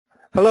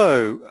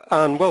Hello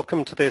and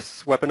welcome to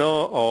this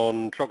webinar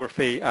on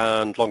geography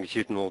and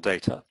longitudinal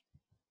data.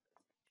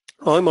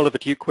 I'm Oliver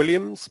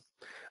Duke-Williams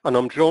and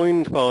I'm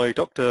joined by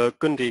Dr.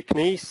 Gundi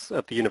Knies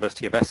at the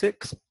University of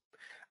Essex,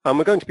 and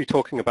we're going to be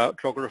talking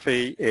about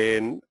geography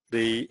in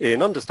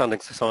Understanding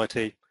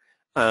Society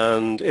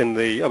and in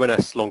the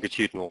ONS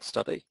Longitudinal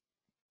Study.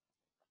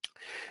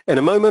 In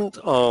a moment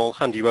I'll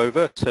hand you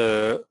over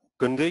to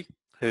Gundi,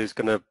 who's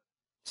going to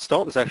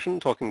start the session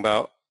talking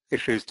about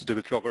issues to do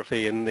with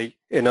geography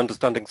in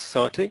Understanding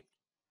Society.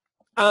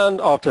 And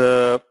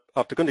after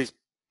Gundi's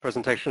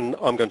presentation,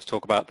 I'm going to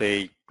talk about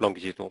the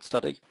longitudinal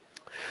study.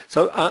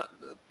 So at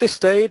this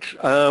stage,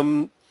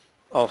 I'll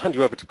hand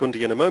you over to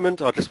Gundi in a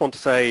moment. I just want to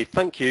say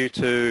thank you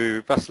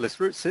to Vasilis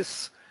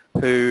Routsis,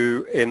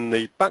 who in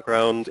the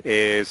background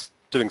is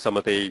doing some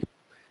of the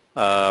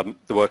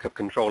work of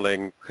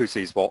controlling who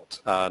sees what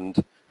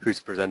and who's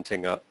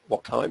presenting at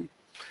what time.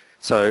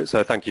 So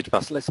thank you to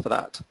Vasilis for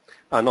that.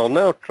 And I'll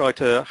now try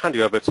to hand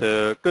you over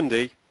to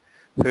Gundi,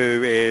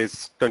 who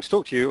is going to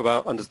talk to you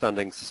about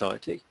Understanding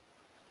Society.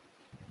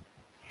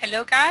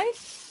 Hello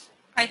guys,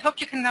 I hope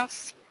you can now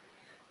see.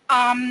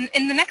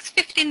 In the next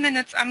 15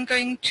 minutes I'm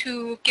going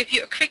to give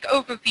you a quick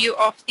overview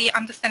of the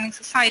Understanding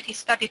Society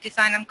study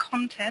design and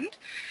content,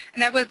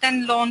 and I will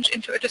then launch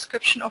into a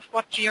description of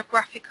what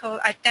geographical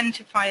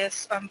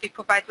identifiers we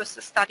provide with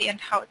the study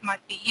and how it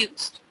might be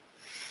used.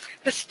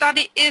 The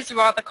study is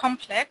rather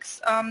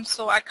complex,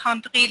 so I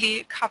can't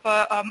really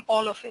cover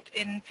all of it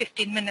in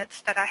 15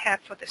 minutes that I have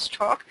for this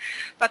talk,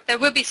 but there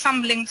will be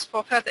some links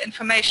for further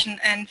information,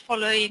 and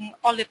following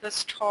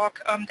Oliver's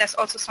talk there's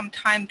also some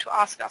time to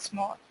ask us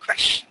more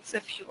questions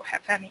if you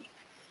have any.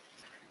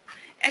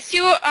 As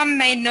you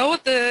may know,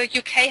 the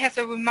UK has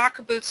a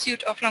remarkable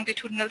suite of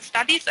longitudinal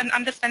studies, and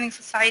Understanding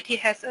Society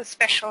has a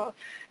special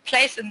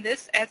place in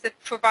this as it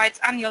provides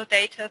annual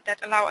data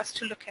that allow us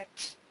to look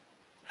at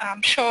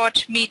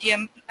short,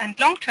 medium and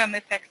long-term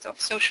effects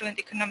of social and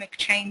economic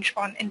change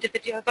on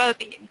individual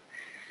well-being.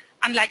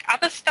 Unlike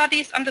other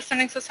studies,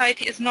 Understanding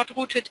Society is not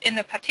rooted in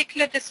a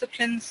particular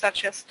discipline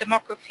such as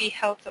demography,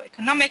 health or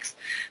economics,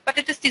 but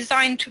it is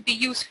designed to be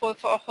useful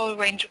for a whole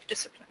range of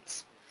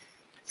disciplines.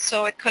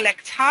 So it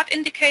collects hard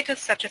indicators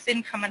such as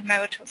income and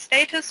marital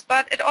status,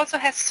 but it also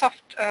has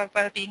soft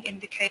well-being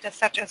indicators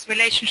such as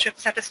relationship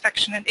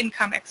satisfaction and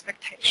income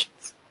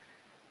expectations.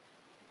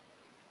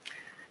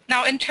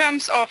 Now, in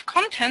terms of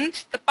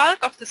content, the bulk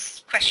of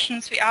the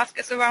questions we ask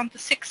is around the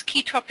 6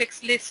 key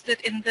topics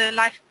listed in the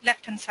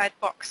left-hand side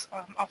box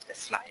of this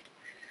slide.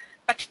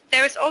 But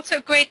there is also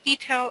great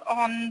detail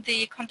on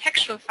the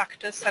contextual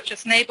factors such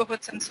as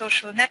neighborhoods and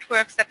social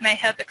networks that may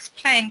help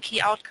explain key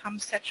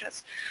outcomes such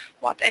as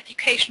what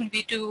education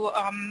we do,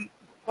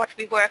 what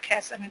we work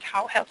as, and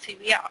how healthy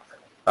we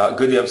are.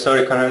 Goody, I'm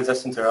sorry, can I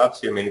just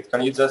interrupt you a minute?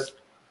 Can you just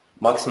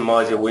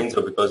maximize your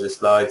window because the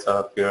slides are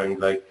appearing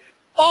like...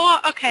 Oh,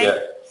 okay. Yeah.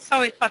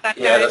 Sorry for that,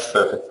 Yeah, guys. that's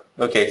perfect.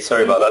 Okay,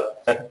 sorry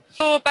about that.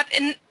 But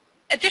in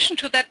addition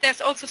to that,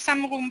 there's also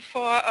some room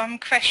for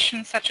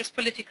questions such as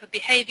political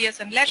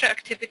behaviors and leisure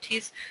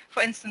activities,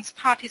 for instance,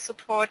 party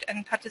support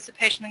and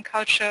participation in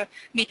culture,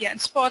 media and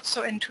sports.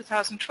 So in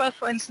 2012,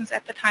 for instance,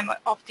 at the time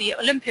of the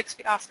Olympics,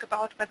 we asked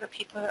about whether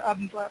people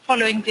were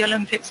following the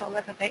Olympics or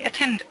whether they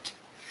attended.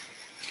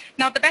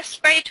 Now, the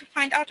best way to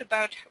find out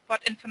about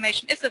what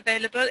information is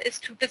available is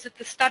to visit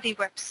the study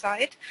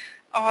website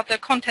or the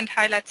content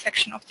highlight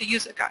section of the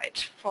user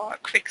guide for a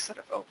quick sort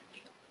of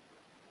overview.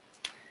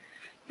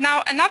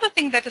 Now, another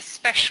thing that is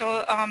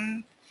special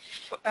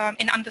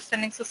in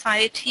Understanding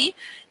Society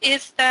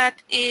is that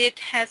it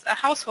has a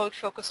household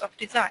focus of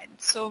design.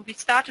 So we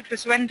started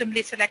with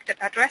randomly selected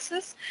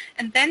addresses,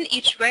 and then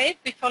each wave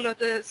we follow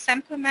the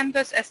sample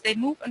members as they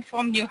move and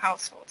form new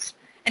households.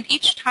 And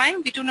each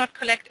time we do not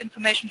collect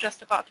information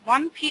just about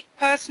one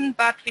person,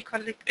 but we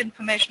collect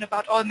information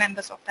about all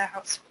members of their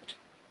household.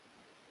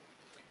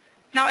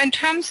 Now, in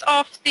terms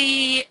of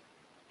the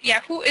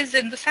who is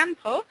in the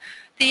sample,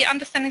 the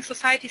Understanding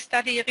Society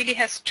study really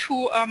has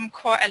 2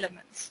 core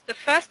elements. The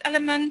first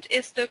element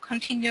is the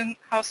continuing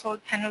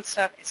household panel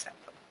survey sample.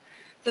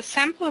 The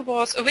sample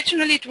was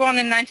originally drawn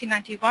in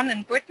 1991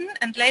 in Britain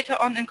and later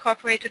on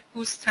incorporated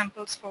boost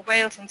samples for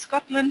Wales and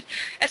Scotland,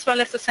 as well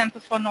as the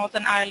sample for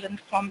Northern Ireland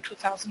from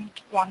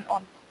 2001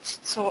 onwards.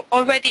 So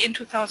already in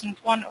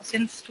 2001, or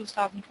since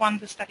 2001,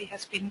 the study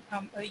has been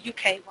a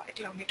UK-wide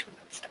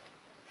longitudinal study.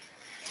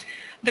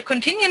 The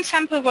continuing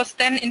sample was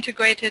then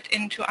integrated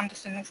into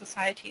Understanding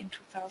Society in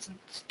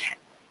 2010.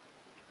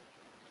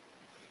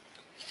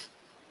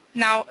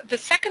 Now, the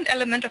second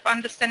element of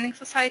Understanding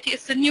Society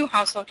is the new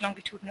Household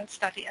Longitudinal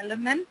Study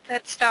element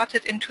that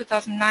started in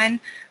 2009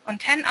 on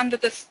 10 under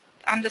the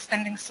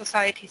Understanding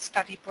Society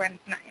study brand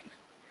name.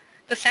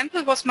 The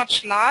sample was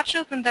much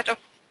larger than that of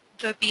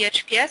the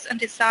BHPS and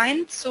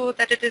designed so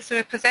that it is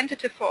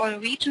representative for all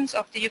regions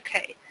of the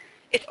UK.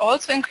 It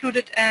also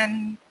included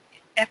an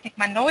ethnic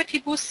minority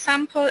boost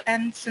sample,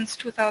 and since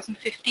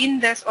 2015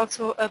 there's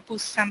also a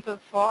boost sample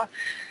for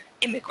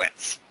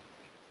immigrants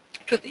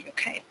to the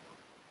UK.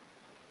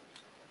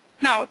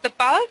 Now, the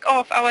bulk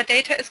of our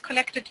data is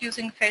collected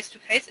using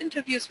face-to-face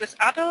interviews with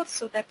adults,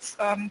 so that's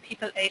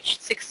people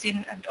aged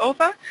 16 and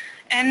over,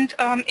 and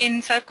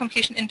in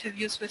self-completion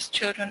interviews with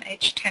children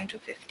aged 10 to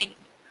 15.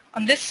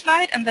 On this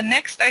slide and the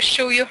next, I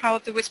show you how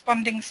the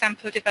responding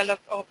sample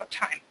developed over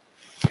time.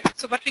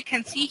 So what we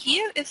can see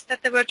here is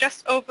that there were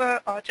just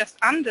over or just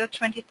under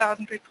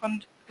 20,000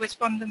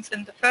 respondents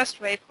in the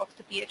first wave of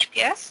the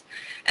BHPS,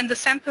 and the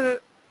sample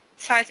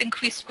size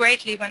increased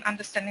greatly when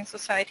Understanding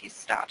Societies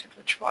started,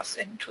 which was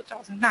in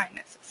 2009,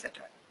 as I said.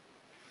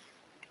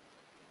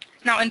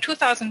 Now, in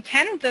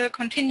 2010, the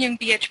continuing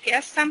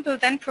BHPS sample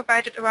then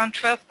provided around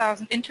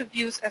 12,000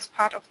 interviews as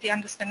part of the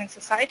Understanding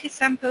Society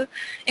sample,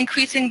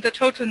 increasing the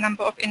total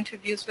number of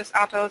interviews with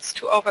adults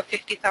to over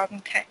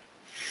 50,000.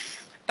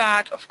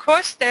 But of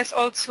course, there's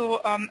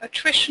also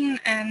attrition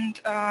and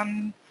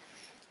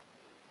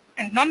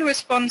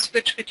non-response,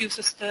 which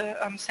reduces the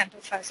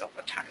sample size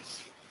over time.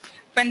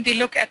 When we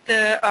look at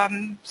the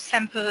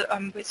sample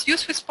with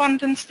youth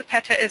respondents, the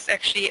pattern is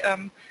actually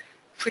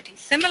pretty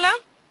similar.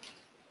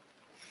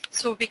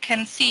 So we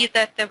can see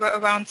that there were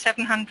around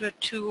 700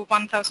 to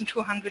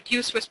 1,200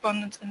 youth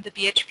respondents in the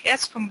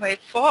BHPS from wave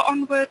 4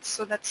 onwards,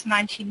 so that's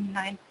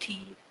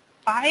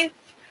 1995,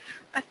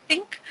 I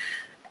think.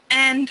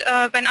 And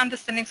when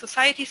Understanding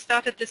Society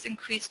started, this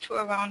increased to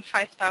around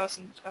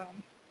 5,000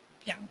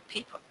 young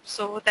people.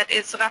 So that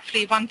is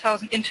roughly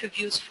 1,000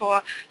 interviews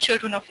for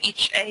children of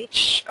each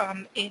age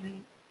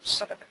in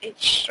sort of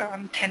age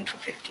 10 to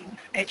 15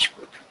 age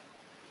group.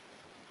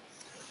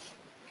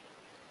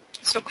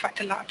 So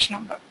quite a large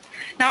number.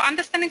 Now,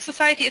 Understanding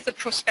Society is a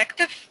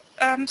prospective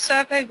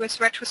survey with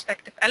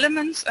retrospective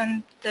elements,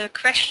 and the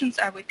questions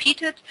are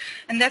repeated,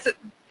 and that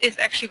is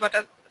actually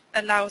what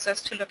allows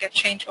us to look at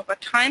change over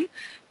time,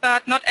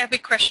 but not every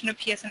question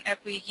appears in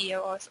every year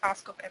or is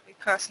asked of every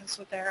person,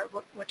 so there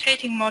are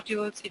rotating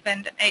modules,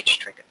 event and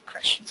age-triggered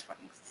questions, for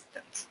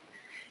instance.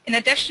 In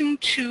addition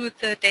to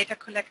the data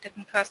collected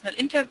in personal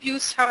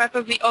interviews,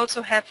 however, we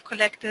also have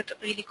collected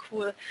really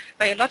cool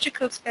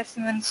biological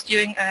specimens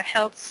during a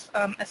health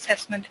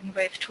assessment in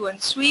wave 2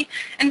 and 3,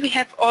 and we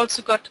have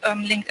also got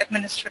linked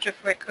administrative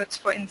records,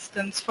 for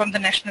instance, from the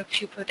National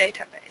Pupil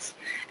Database.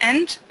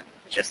 And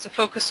which is the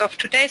focus of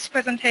today's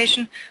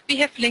presentation, we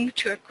have linked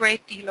to a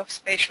great deal of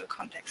spatial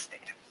context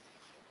data.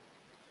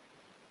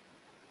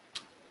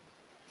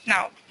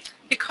 Now,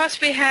 because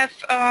we have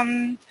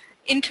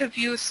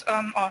interviews,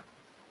 or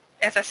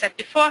as I said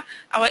before,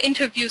 our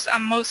interviews are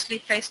mostly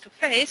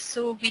face-to-face,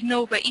 so we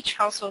know where each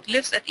household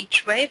lives at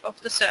each wave of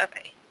the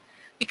survey.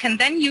 We can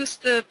then use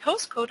the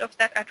postcode of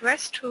that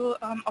address to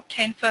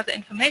obtain further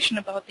information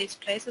about these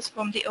places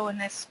from the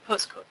ONS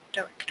postcode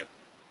directory.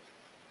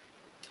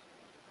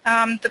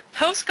 The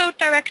postcode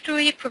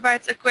directory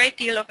provides a great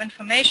deal of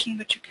information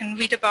which you can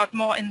read about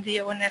more in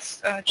the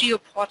ONS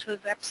GeoPortal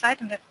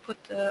website, and I've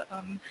put the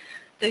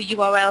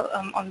URL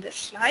on this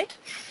slide.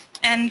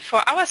 And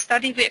for our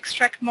study, we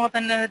extract more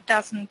than a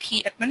dozen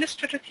key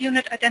administrative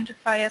unit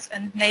identifiers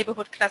and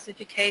neighborhood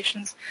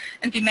classifications,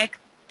 and we make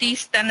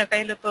these then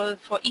available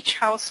for each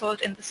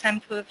household in the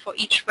sample for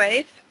each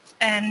wave.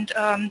 And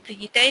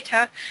the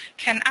data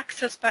can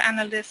access by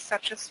analysts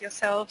such as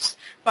yourselves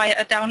via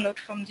a download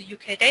from the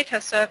UK Data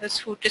Service,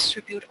 who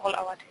distribute all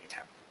our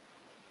data.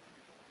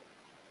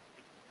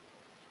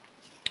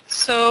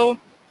 So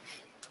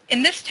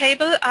in this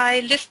table, I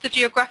list the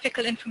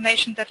geographical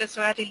information that is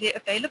readily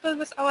available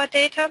with our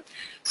data.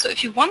 So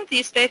if you want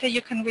these data,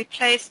 you can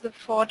replace the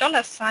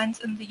 $4 signs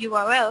in the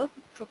URL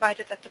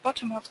provided at the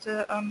bottom of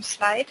the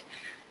slide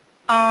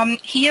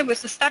here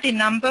with the study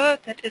number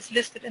that is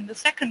listed in the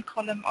second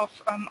column of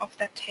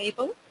that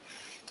table.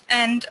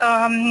 And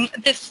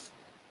this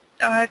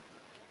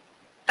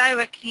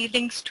directly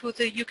links to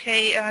the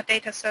UK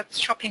Data Service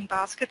shopping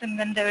basket, and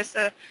then there is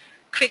a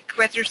quick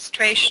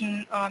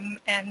registration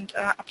and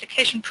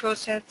application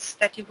process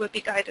that you will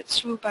be guided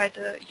through by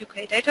the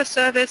UK Data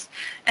Service.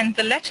 And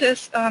the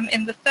letters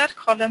in the third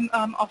column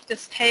of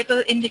this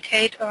table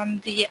indicate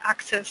the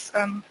access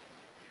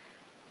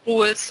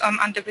rules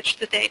under which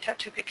the data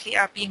typically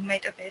are being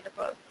made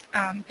available,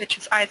 which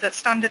is either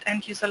standard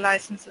end-user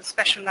licenses,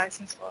 special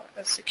license, or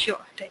a secure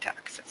data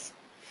access.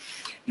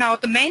 Now,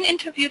 the main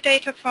interview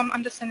data from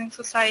Understanding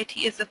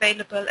Society is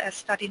available as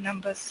study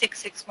numbers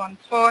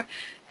 6614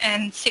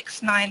 and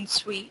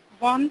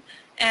 6931,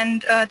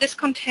 and this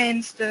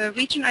contains the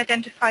region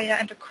identifier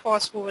and a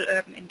coarse rural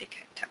urban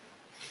indicator.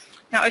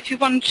 Now, if you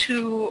want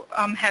to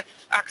have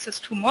access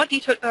to more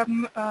detailed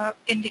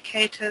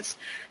indicators,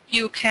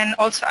 you can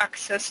also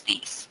access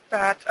these,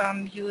 but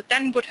you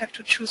then would have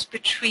to choose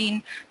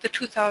between the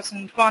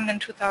 2001 and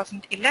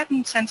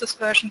 2011 census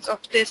versions of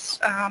this,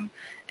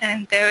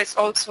 and there is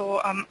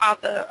also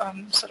other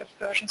sort of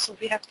versions. So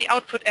we have the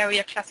output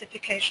area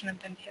classification, and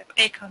then we have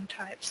ACON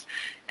types.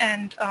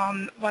 And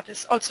what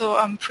is also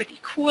pretty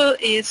cool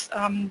is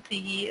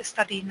the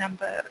study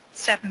number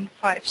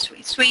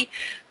 7533,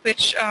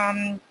 which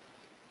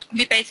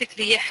we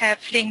basically have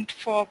linked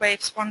for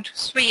waves 1 to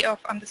 3 of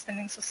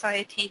Understanding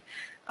Society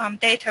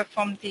data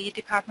from the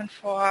Department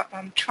for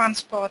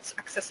Transport's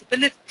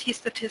accessibility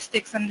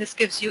statistics, and this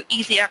gives you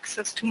easy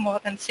access to more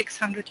than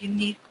 600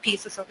 unique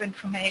pieces of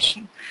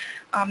information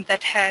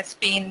that has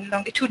been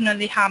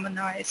longitudinally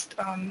harmonized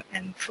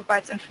and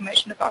provides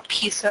information about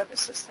key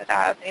services that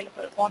are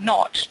available or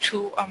not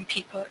to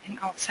people in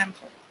our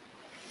sample.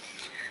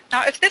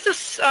 Now, if this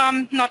is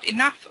not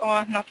enough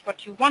or not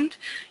what you want,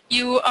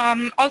 you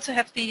also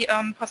have the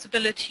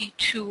possibility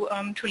to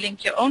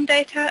link your own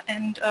data,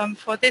 and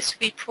for this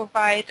we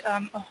provide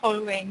a whole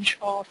range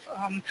of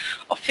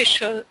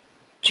official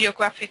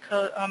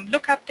geographical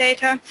lookup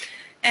data.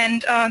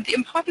 And the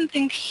important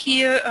thing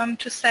here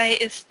to say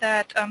is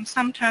that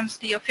sometimes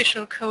the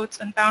official codes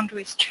and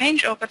boundaries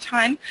change over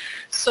time.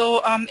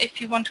 So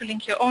if you want to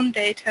link your own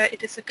data,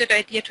 it is a good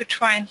idea to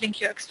try and link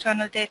your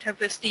external data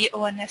with the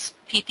ONS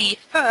PD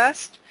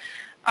first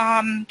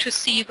to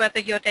see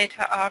whether your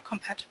data are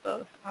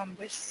compatible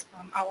with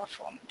our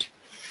format.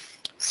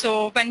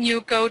 So when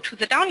you go to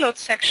the download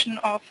section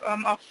of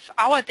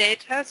our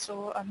data,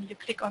 so you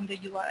click on the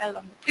URL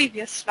on the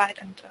previous slide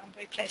and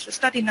replace the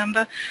study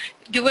number,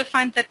 you will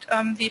find that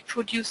we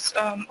produce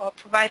or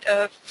provide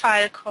a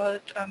file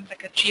called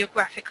like a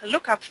geographical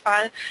lookup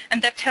file,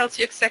 and that tells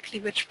you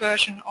exactly which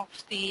version of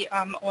the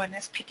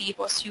ONS PD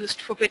was used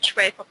for which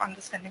wave of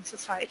understanding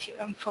society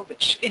for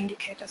which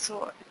indicator.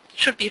 So it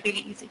should be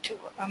really easy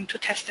to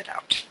test it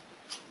out.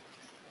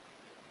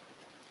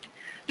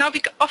 Now,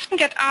 we often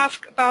get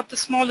asked about the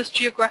smallest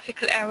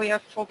geographical area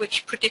for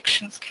which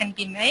predictions can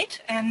be made,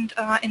 and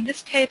in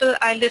this table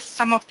I list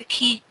some of the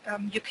key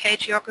UK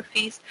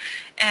geographies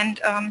and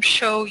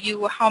show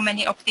you how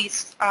many of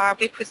these are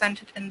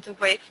represented in the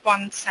wave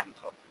 1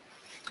 sample.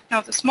 Now,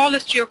 the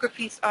smallest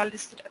geographies are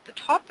listed at the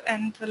top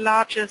and the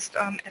largest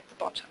at the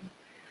bottom.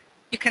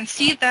 You can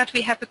see that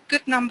we have a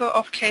good number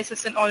of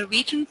cases in all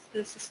regions.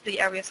 This is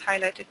the areas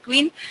highlighted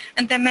green,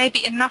 and there may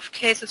be enough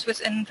cases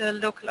within the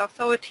local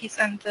authorities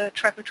and the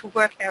travel to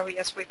work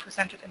areas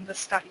represented in the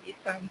study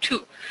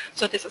too.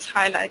 So this is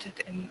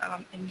highlighted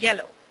in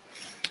yellow.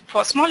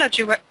 For smaller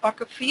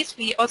geographies,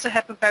 we also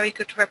have a very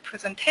good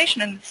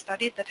representation in the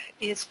study. That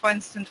is, for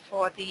instance,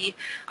 for the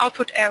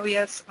output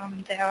areas,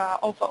 there are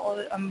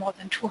overall more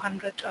than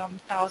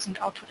 200,000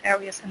 output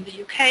areas in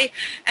the UK,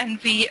 and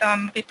we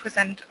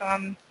represent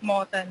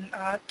more than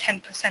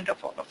 10%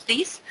 of all of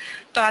these.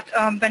 But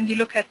when we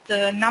look at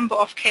the number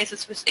of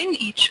cases within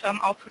each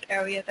output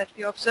area that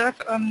we observe,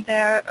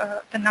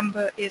 the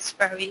number is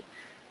very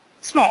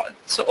small.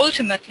 So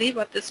ultimately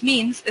what this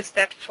means is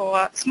that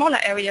for smaller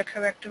area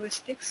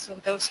characteristics, so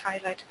those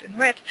highlighted in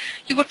red,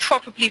 you would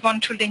probably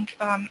want to link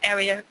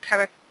area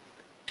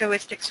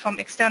characteristics from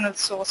external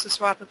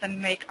sources rather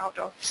than make out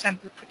of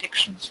sample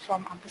predictions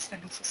from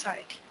understanding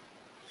society.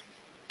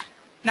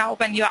 Now,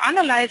 when you're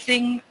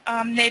analyzing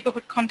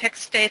neighborhood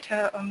context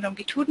data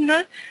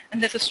longitudinal,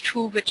 and this is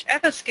true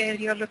whichever scale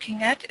you're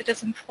looking at, it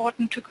is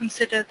important to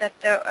consider that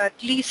there are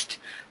at least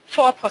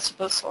 4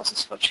 possible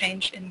sources for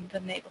change in the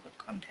neighborhood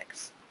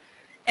context.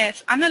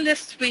 As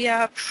analysts, we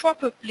are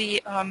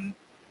probably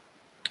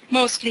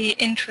mostly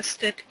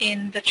interested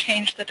in the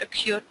change that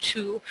occurred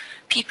to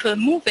people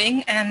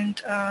moving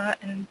and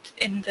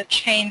in the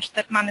change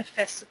that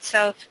manifests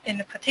itself in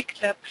a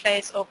particular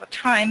place over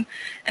time,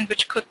 and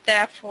which could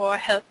therefore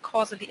help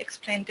causally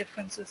explain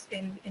differences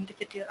in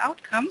individual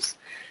outcomes.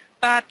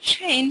 But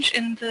change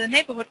in the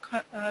neighborhood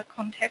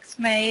context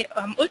may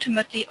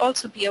ultimately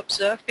also be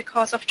observed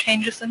because of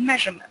changes in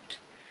measurement.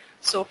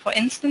 So, for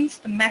instance,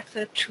 the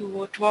method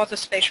to draw the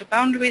spatial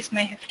boundaries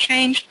may have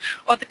changed,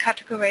 or the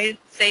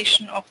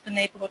categorization of the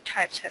neighborhood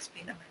types has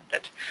been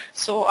amended.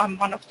 So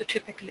one of the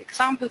typical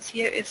examples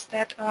here is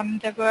that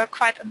there were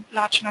quite a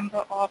large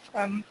number of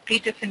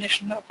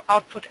redefinition of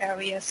output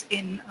areas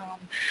in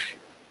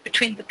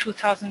between the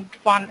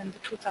 2001 and the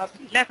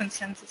 2011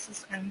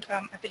 censuses, and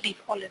I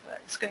believe Oliver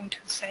is going to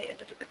say a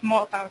little bit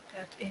more about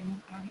that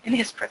in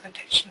his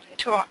presentation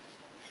later on.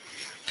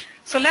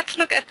 So let's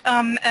look at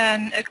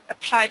an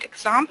applied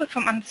example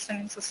from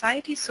Understanding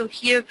Society. So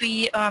here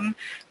we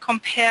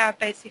compare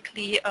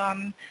basically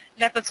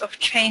levels of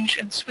change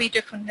in 3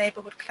 different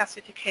neighborhood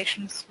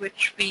classifications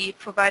which we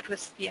provide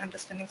with the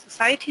Understanding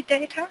Society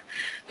data.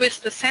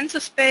 With the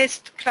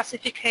census-based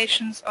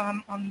classifications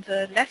on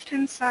the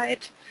left-hand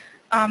side,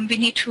 we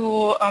need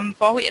to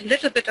worry a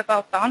little bit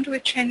about boundary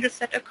changes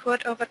that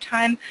occurred over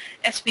time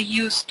as we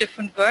use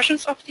different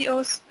versions of the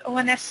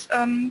ONS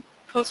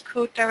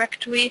postcode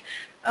directory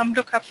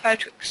lookup file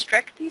to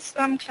extract these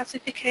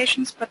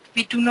classifications, but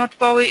we do not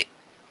worry,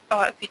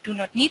 or we do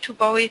not need to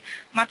worry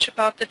much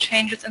about the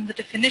changes in the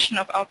definition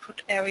of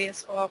output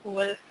areas or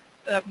rural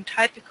urban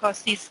type,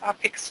 because these are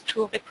fixed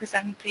to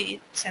represent the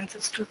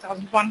census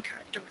 2001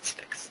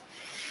 characteristics.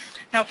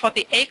 Now, for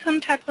the ACON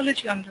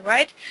typology on the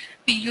right,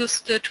 we use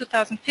the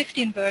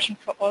 2015 version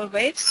for all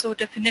waves, so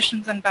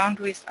definitions and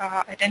boundaries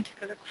are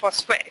identical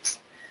across waves.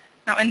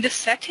 Now, in this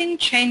setting,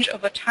 change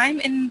over time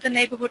in the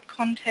neighborhood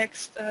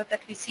context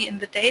that we see in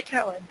the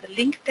data, or in the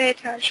linked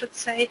data, I should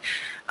say,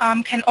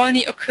 can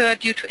only occur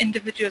due to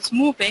individuals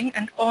moving,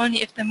 and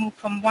only if they move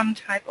from one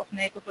type of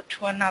neighborhood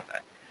to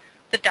another.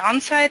 The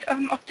downside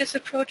of this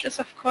approach is,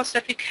 of course,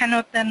 that we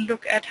cannot then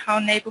look at how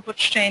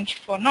neighborhoods changed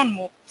for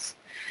non-movers.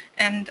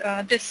 And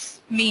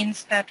this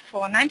means that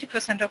for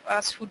 90% of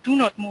us who do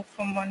not move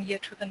from one year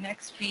to the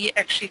next, we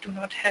actually do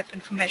not have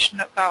information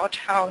about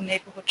how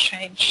neighborhood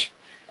change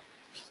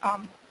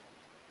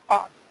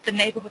or the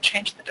neighborhood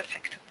change that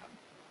affected them.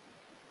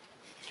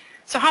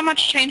 So how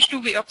much change do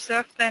we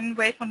observe then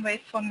wave on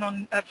wave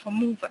for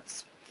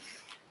movers?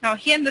 Now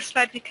here in the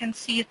slide we can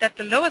see that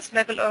the lowest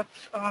level of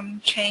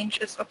change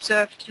is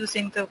observed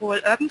using the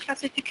rural-urban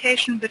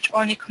classification, which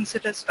only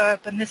considers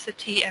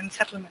urbanicity and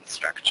settlement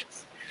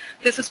structures.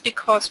 This is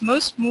because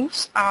most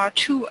moves are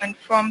to and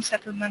from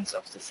settlements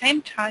of the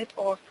same type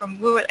or from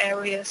rural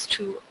areas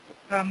to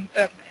urban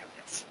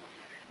areas.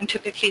 And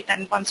typically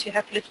then once you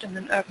have lived in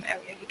an urban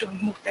area, you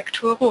don't move back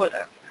to a rural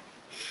area.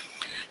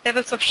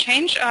 Levels of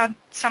change are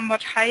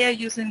somewhat higher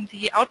using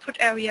the output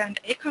area and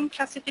acre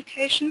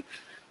classification,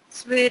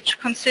 which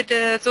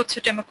consider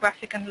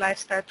socio-demographic and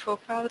lifestyle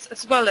profiles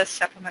as well as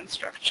settlement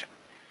structure.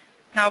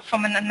 Now,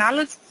 from an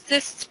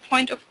analysis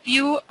point of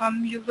view,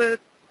 you will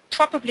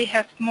probably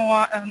have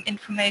more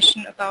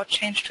information about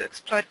change to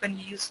exploit when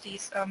you use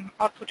these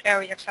output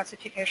area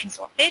classifications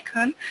or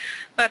ACON,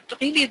 but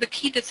really the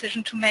key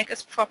decision to make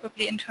is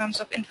probably in terms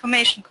of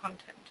information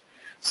content.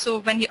 So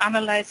when you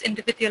analyze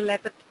individual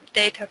level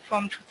data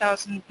from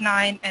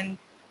 2009 and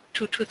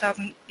to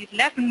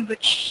 2011,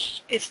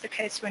 which is the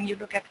case when you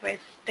look at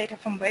data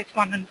from wave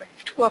 1 and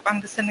wave 2 of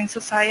understanding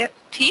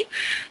society,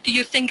 do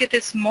you think it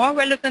is more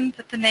relevant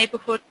that the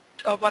neighborhood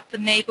or what the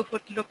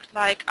neighborhood looked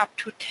like up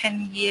to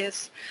 10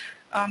 years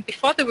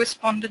before the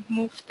respondent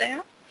moved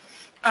there?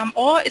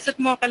 Or is it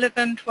more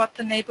relevant what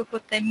the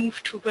neighborhood they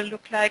moved to will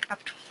look like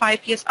up to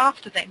 5 years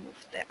after they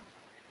moved there?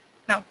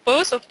 Now,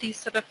 both of these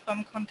sort of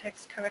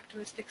context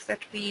characteristics that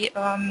we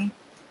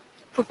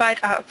provide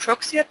are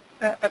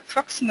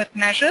approximate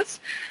measures,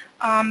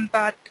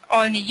 but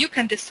only you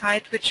can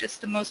decide which is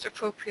the most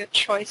appropriate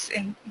choice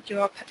in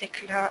your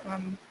particular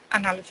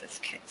analysis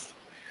case.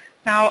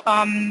 Now,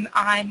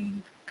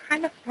 I'm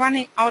kind of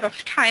running out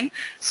of time,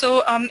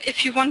 so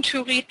if you want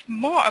to read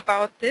more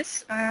about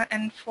this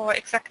and for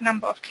exact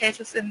number of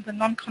cases in the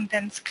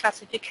non-condensed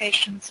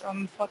classifications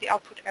for the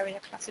output area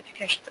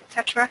classifications,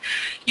 etc.,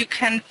 you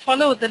can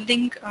follow the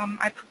link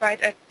I provide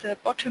at the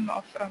bottom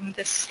of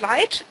this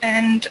slide,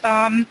 and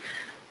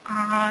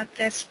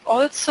there's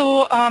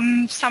also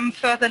some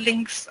further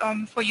links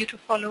for you to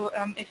follow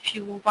if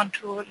you want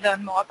to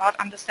learn more about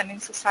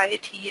understanding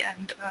society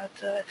and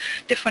the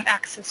different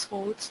access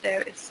routes.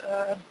 There is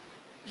a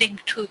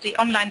link to the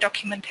online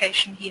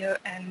documentation here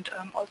and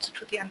also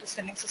to the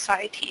Understanding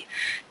Society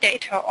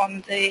data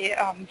on the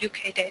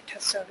UK Data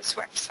Service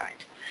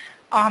website.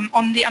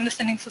 On the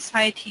Understanding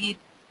Society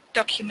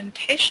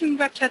documentation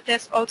website,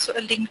 there's also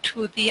a link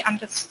to the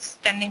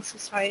Understanding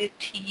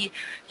Society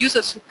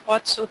user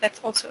support, so that's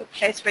also a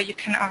place where you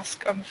can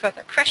ask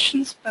further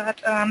questions.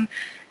 But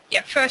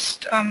yeah,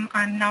 first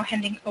I'm now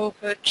handing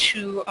over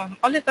to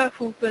Oliver,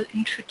 who will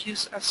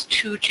introduce us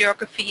to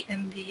geography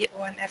in the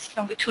ONS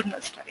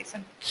Longitudinal Studies,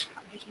 and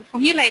I will hear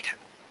from you later.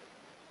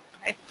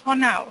 Bye for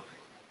now.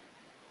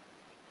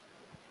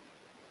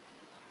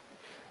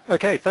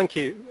 Okay, thank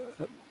you.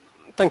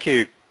 Thank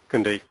you,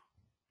 Gundi.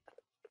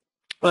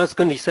 As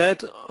Gundi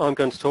said, I'm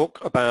going to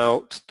talk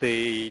about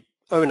the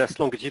ONS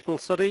Longitudinal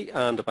Study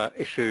and about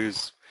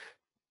issues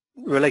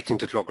relating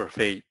to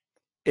geography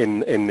in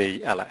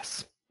the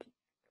LS.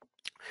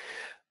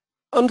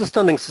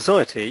 Understanding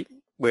Society,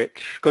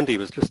 which Gundi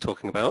was just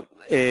talking about,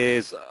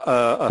 is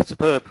a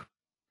superb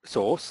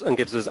source and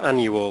gives us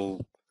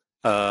annual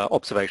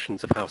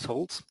observations of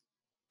households.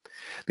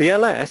 The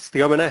LS,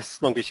 the ONS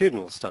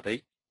Longitudinal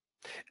Study,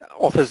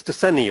 offers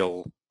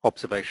decennial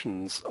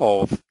observations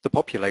of the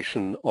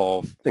population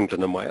of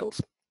England and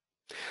Wales.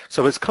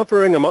 So it's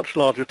covering a much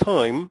larger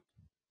time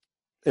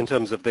in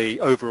terms of the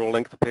overall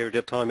length of period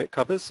of time it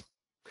covers,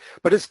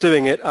 but it's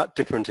doing it at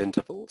different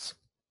intervals.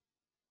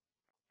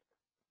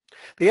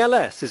 The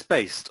LS is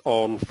based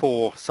on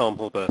 4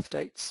 sample birth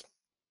dates.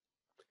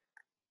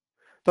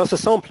 That's a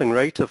sampling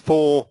rate of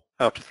 4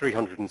 out of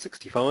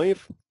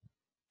 365,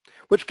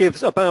 which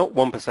gives about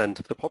 1%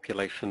 of the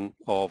population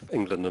of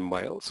England and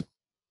Wales.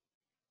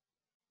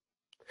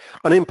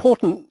 An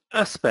important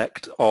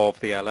aspect of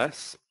the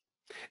LS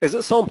is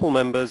that sample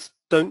members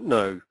don't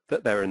know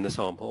that they're in the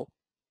sample.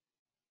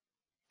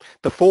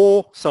 The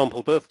 4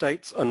 sample birth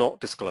dates are not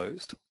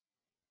disclosed.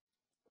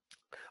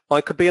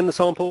 I could be in the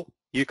sample,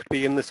 you could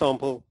be in the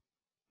sample,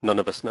 none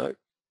of us know.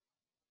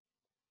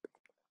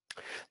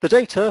 The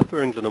data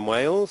for England and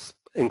Wales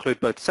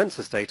include both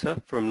census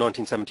data from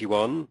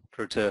 1971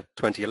 through to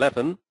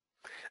 2011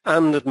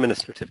 and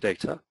administrative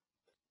data.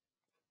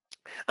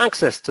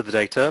 Access to the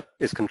data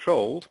is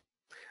controlled,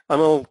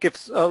 and I'll give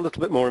a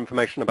little bit more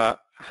information about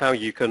how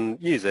you can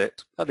use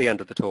it at the end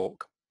of the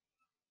talk.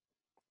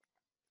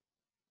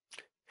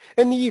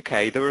 In the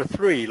UK, there are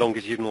 3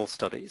 longitudinal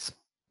studies,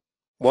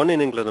 one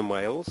in England and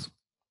Wales,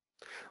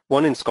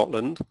 one in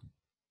Scotland,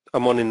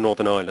 and one in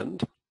Northern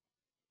Ireland.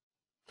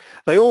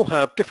 They all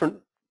have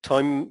different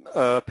time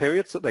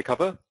periods that they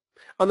cover,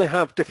 and they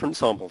have different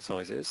sample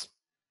sizes.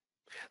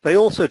 They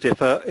also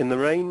differ in the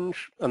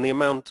range and the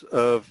amount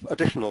of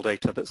additional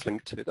data that's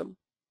linked to them.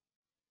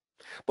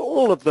 But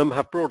all of them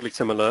have broadly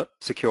similar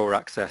secure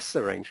access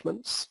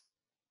arrangements.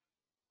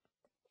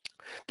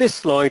 This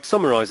slide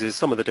summarizes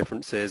some of the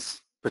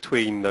differences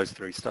between those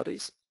three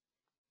studies.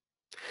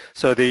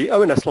 So the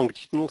ONS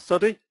Longitudinal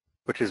Study,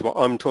 which is what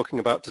I'm talking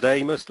about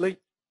today mostly,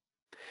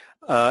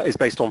 is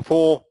based on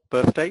 4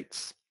 birth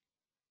dates.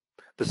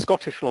 The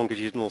Scottish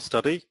Longitudinal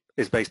Study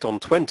is based on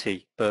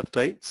 20 birth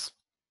dates.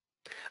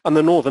 And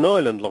the Northern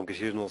Ireland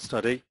Longitudinal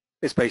Study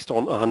is based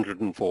on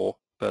 104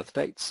 birth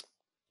dates.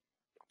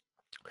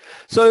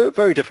 So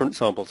very different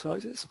sample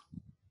sizes.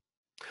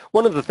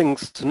 One of the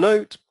things to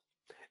note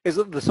is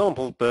that the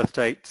sample birth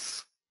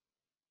dates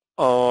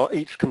are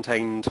each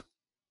contained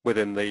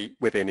within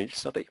each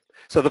study.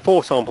 So the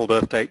 4 sample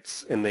birth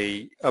dates in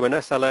the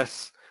ONS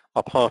LS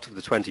are part of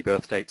the 20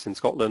 birth dates in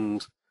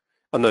Scotland,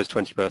 and those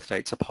 20 birth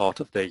dates are part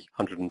of the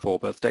 104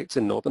 birth dates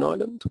in Northern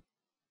Ireland.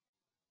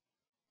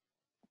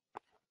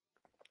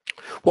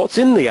 What's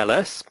in the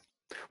LS?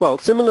 Well,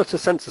 similar to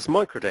census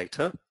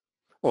microdata,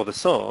 or the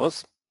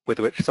SARS, with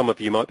which some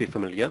of you might be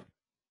familiar,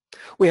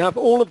 we have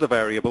all of the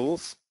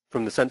variables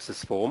from the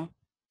census form,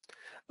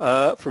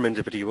 from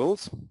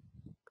individuals,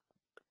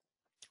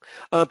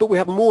 but we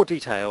have more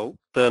detail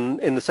than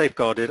in the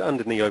safeguarded and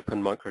in the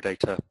open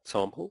microdata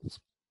samples.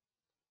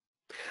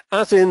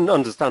 As in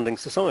Understanding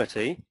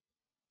Society,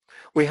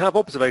 we have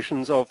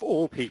observations of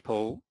all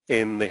people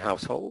in the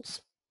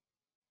households.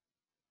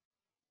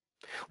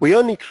 We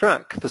only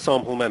track the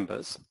sample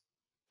members.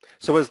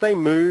 So as they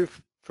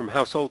move from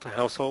household to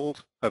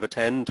household over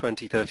 10,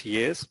 20, 30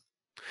 years,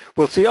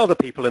 we'll see other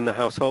people in the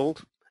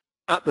household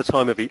at the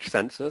time of each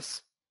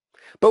census,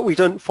 but we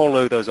don't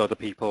follow those other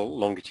people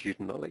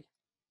longitudinally.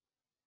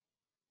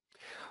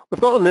 We've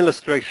got an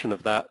illustration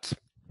of that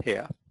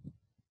here.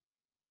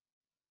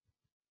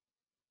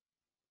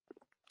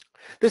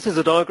 This is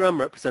a diagram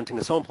representing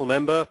a sample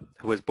member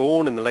who was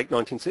born in the late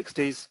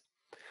 1960s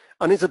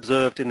and is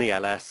observed in the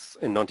LS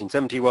in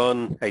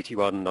 1971,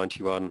 81,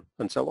 91,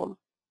 and so on.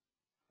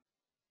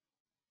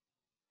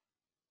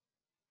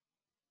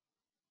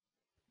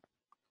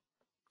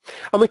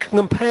 And we can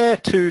compare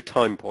 2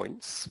 time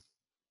points.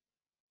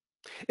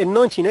 In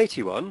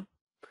 1981,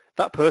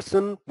 that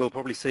person we'll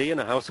probably see in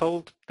a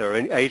household, they're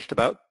aged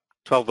about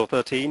 12 or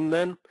 13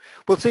 then,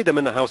 we'll see them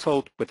in a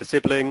household with a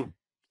sibling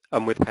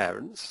and with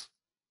parents.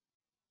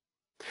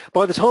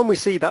 By the time we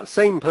see that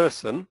same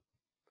person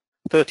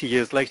 30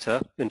 years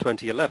later in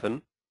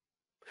 2011,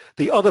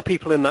 the other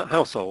people in that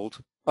household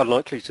are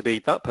likely to be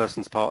that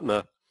person's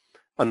partner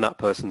and that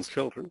person's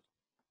children.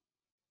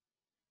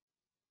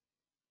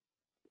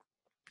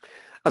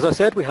 As I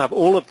said, we have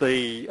all of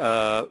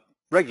the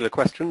regular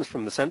questions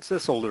from the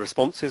census, all the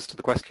responses to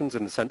the questions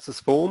in the census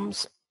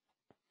forms.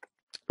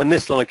 And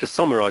this slide just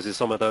summarizes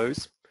some of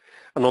those.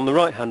 And on the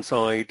right-hand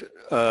side,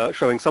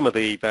 showing some of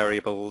the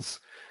variables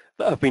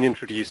that have been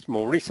introduced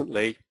more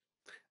recently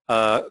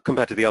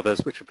compared to the others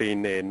which have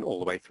been in all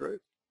the way through.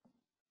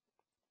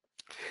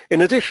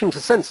 In addition to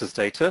census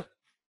data,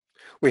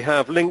 we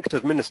have linked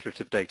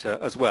administrative data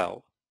as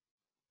well.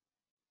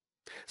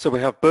 So we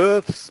have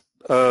births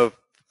of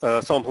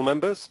sample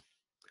members.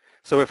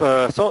 So if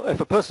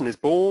a person is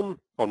born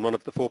on one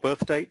of the 4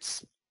 birth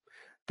dates,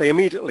 they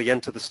immediately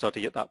enter the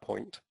study at that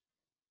point.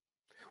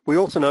 We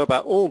also know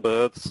about all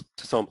births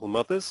to sample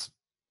mothers.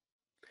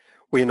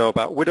 We know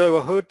about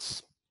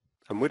widowerhoods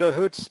and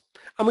widowhoods,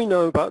 and we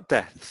know about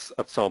deaths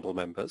of sample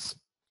members.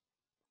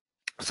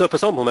 So for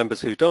sample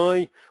members who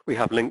die, we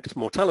have linked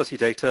mortality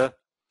data,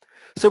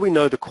 so we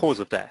know the cause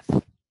of death.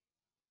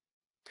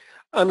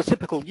 And a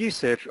typical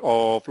usage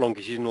of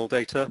longitudinal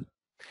data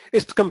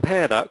is to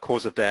compare that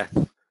cause of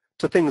death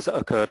to things that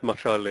occurred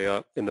much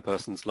earlier in the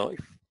person's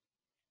life.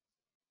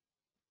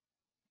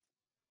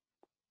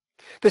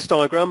 This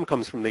diagram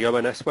comes from the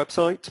ONS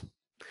website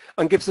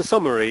and gives a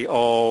summary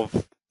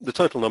of the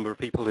total number of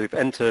people who've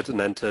entered and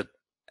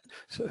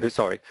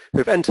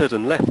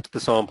left the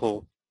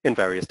sample in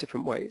various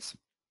different ways.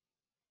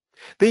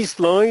 These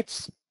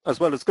slides, as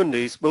well as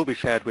Gundi's, will be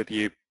shared with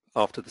you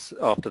after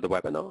the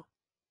webinar.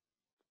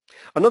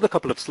 Another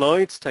couple of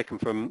slides taken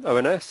from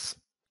ONS.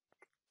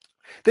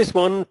 This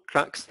one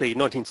tracks the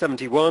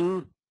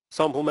 1971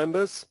 sample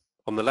members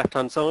on the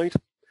left-hand side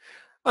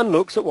and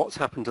looks at what's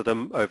happened to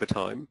them over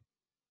time.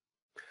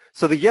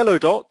 So the yellow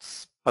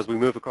dots, as we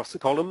move across the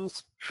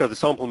columns, show the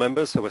sample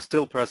members who are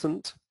still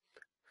present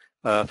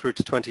through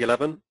to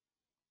 2011.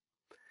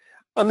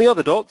 And the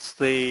other dots,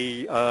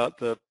 the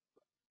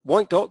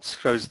white dots,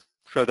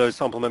 show those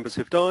sample members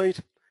who've died,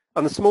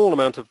 and the small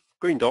amount of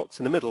green dots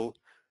in the middle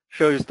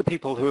shows the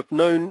people who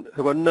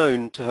are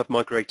known to have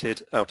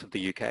migrated out of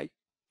the UK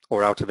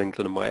or out of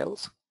England and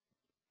Wales.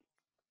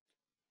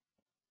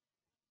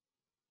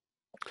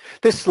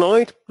 This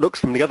slide looks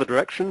from the other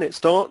direction. It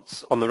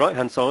starts on the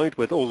right-hand side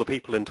with all the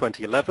people in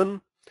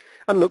 2011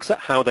 and looks at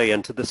how they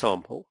entered the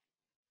sample.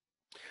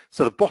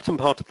 So the bottom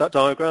part of that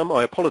diagram,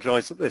 I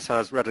apologize that this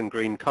has red and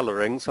green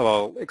coloring, so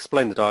I'll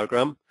explain the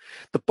diagram.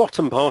 The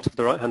bottom part of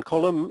the right-hand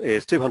column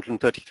is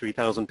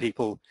 233,000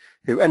 people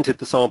who entered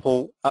the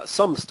sample at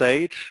some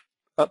stage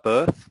at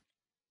birth.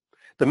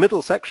 The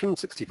middle section,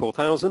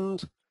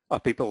 64,000, are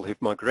people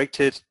who've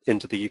migrated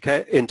into the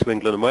UK, into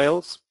England and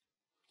Wales.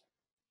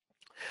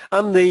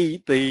 And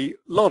the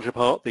larger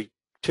part, the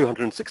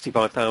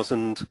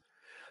 265,000,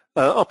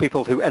 are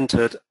people who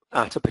entered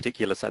at a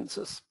particular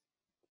census.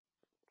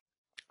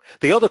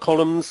 The other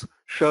columns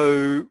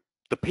show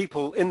the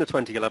people in the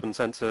 2011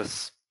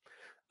 census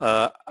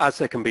as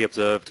they can be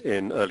observed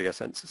in earlier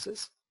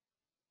censuses.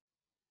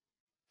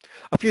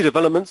 A few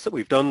developments that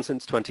we've done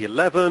since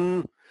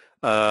 2011.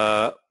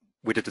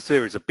 We did a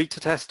series of beta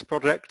test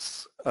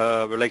projects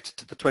related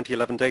to the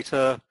 2011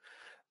 data.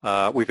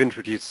 We've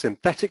introduced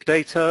synthetic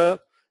data,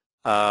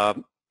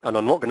 and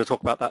I'm not going to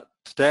talk about that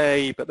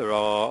today, but there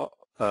are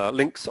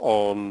links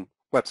on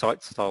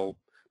websites that I'll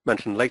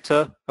mention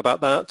later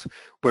about that.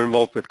 We're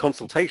involved with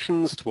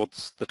consultations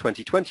towards the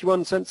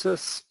 2021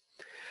 census,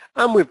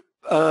 and we've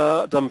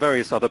done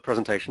various other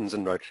presentations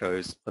and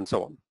roadshows and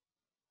so on.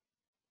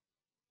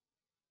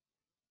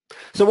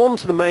 So on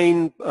to the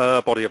main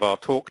body of our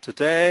talk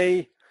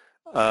today,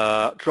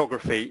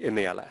 geography in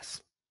the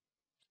LS.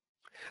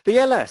 The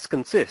LS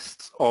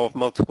consists of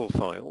multiple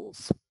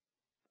files.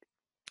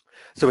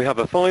 So we have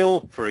a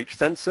file for each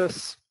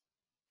census,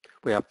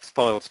 we have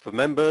files for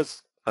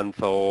members and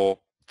for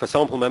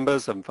sample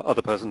members and for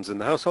other persons in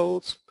the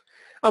households,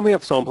 and we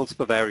have samples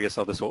for various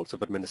other sorts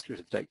of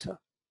administrative data.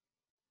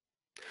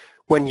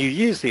 When you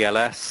use the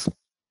LS,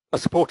 a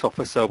support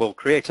officer will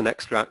create an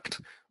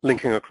extract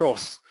linking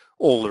across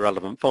all the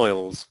relevant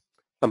files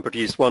and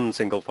produce one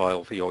single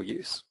file for your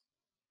use.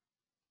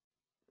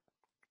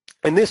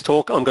 In this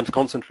talk, I'm going to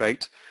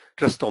concentrate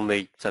just on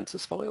the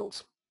census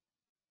files.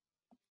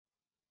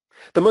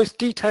 The most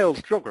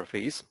detailed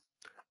geographies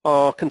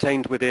are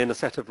contained within a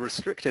set of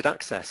restricted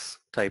access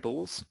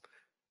tables,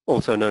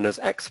 also known as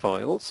X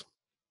files,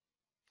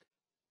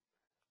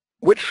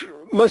 which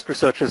most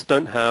researchers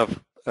don't have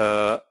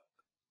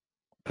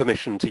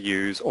permission to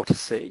use or to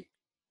see.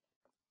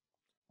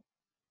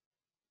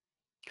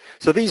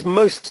 So these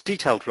most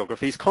detailed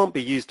geographies can't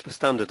be used for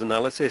standard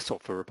analysis or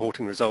for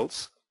reporting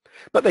results,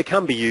 but they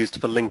can be used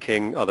for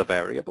linking other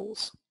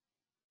variables.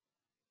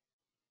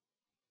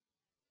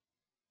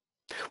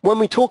 When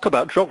we talk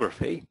about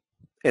geography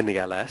in the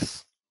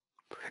LS,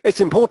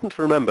 it's important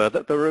to remember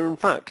that there are in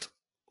fact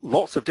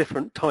lots of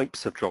different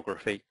types of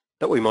geography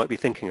that we might be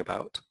thinking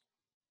about.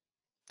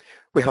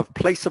 We have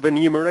place of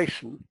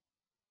enumeration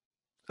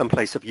and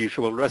place of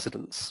usual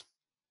residence.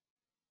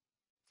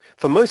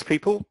 For most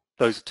people,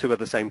 those two are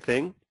the same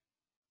thing,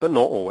 but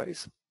not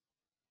always.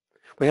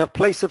 We have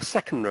place of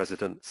second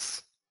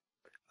residence,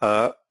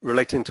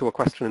 relating to a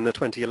question in the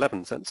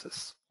 2011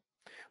 census.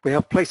 We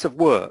have place of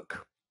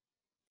work.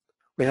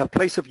 We have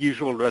place of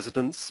usual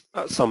residence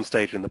at some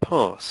stage in the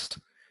past.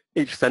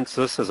 Each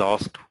census has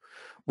asked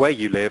where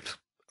you lived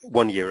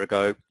 1 year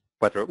ago,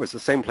 whether it was the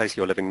same place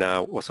you're living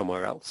now or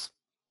somewhere else.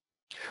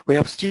 We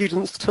have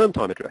students' term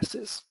time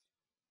addresses.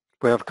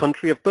 We have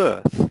country of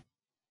birth.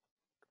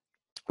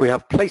 We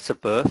have place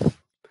of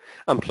birth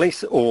and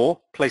place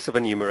of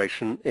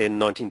enumeration in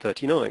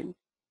 1939.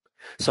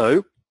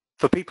 So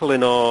for people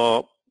in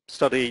our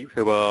study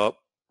who are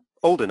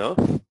old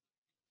enough,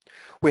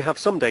 we have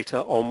some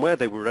data on where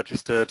they were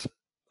registered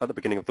at the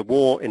beginning of the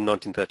war in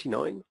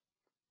 1939.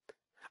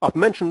 I've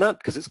mentioned that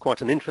because it's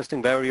quite an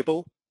interesting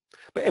variable,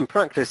 but in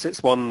practice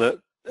it's one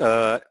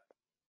that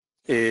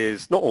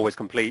is not always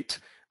complete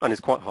and is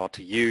quite hard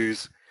to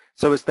use,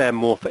 so it's there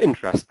more for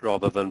interest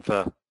rather than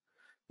for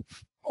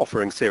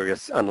offering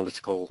serious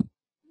analytical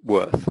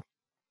worth.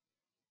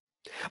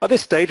 At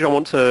this stage I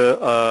want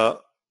to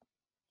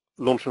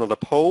launch another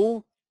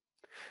poll.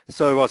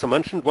 So as I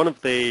mentioned, one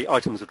of the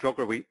items of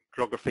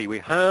geography we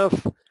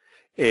have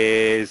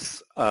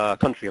is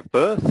country of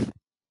birth.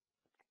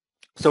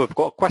 So we've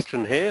got a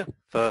question here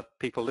for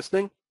people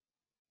listening.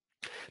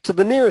 To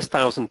the nearest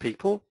 1,000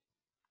 people,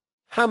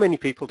 how many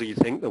people do you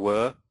think there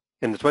were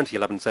in the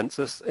 2011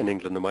 census in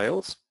England and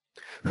Wales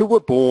who were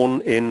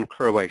born in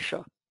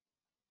Croatia?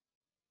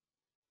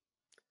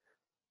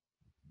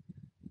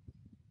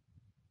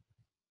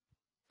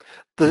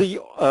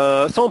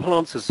 The sample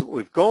answers that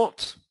we've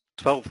got,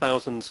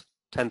 12,000,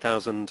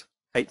 10,000,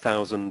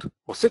 8,000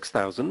 or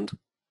 6,000,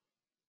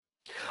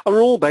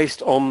 are all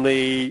based on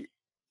the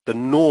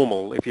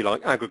normal, if you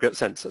like, aggregate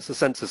census, a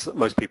census that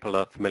most people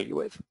are familiar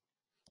with,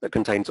 that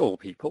contains all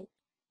people.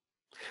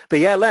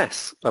 The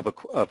LS,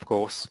 of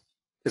course,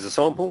 is a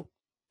sample.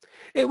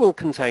 It will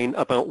contain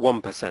about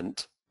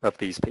 1% of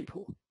these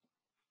people.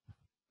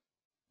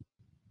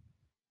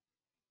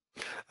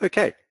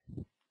 Okay.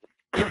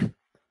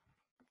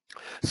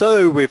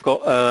 So we've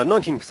got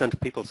 19% of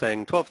people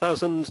saying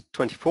 12,000,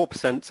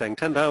 24% saying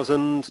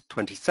 10,000,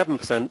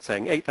 27%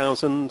 saying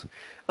 8,000,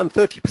 and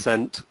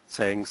 30%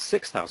 saying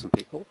 6,000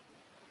 people.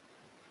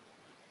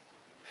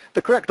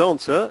 The correct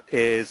answer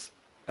is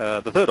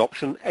the third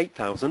option,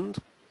 8,000.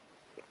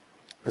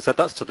 I said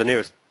that's to the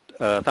nearest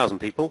 1,000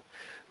 people,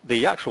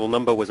 the actual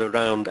number was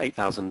around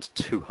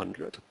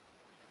 8,200.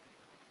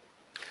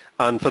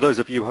 And for those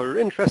of you who are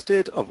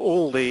interested, of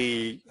all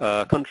the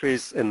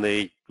countries in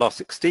the last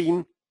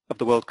 16 of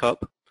the World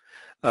Cup,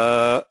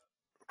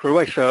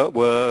 Croatia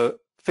were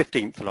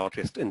 15th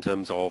largest in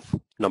terms of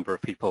number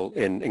of people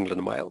in England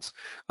and Wales.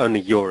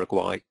 Only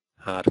Uruguay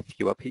had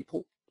fewer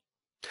people.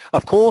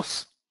 Of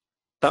course,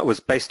 that was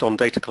based on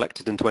data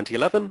collected in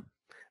 2011,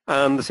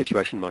 and the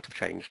situation might have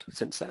changed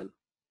since then.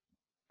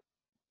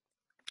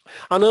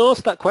 And I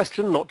asked that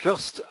question not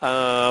just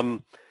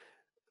to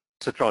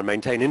try and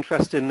maintain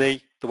interest in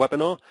the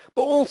webinar,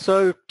 but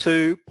also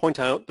to point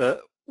out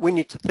that we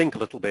need to think a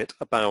little bit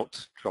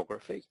about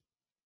geography.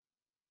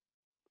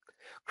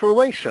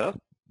 Croatia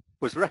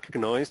was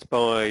recognized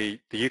by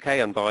the UK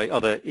and by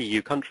other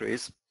EU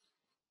countries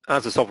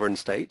as a sovereign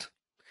state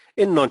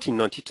in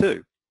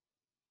 1992.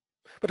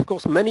 But of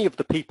course, many of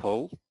the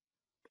people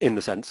in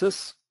the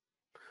census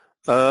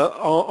are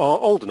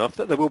old enough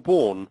that they were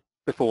born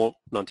before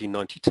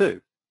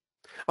 1992.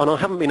 And I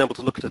haven't been able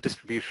to look at a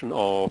distribution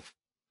of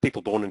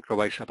people born in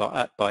Croatia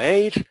by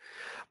age,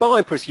 but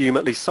I presume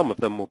at least some of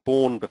them were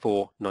born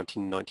before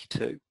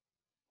 1992.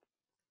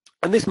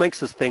 And this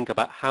makes us think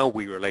about how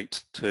we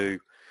relate to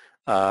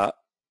a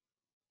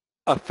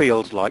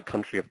field like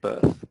country of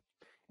birth.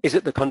 Is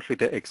it the country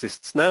that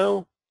exists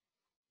now?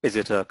 Is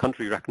it a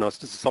country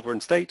recognized as a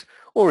sovereign state?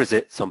 Or is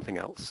it something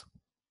else?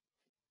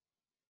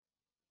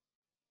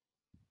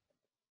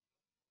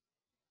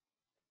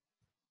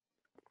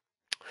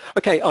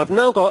 Okay, I've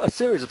now got a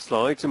series of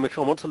slides in which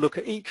I want to look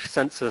at each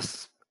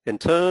census in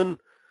turn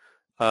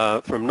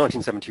from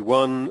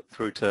 1971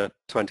 through to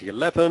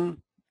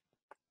 2011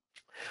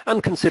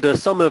 and consider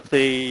some of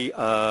the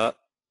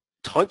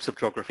types of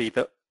geography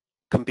that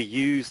can be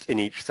used in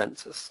each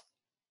census.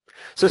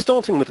 So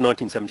starting with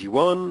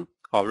 1971,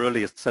 our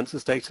earliest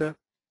census data,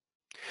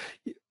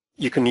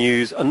 you can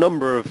use a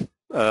number of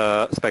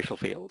spatial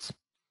fields: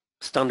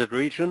 standard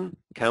region,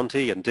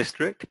 county and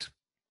district,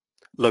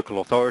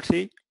 local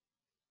authority,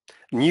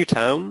 new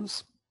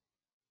towns,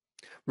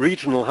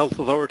 regional health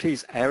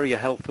authorities, area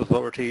health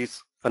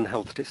authorities, and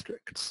health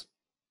districts.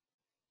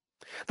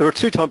 There are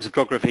two types of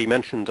geography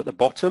mentioned at the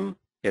bottom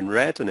in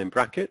red and in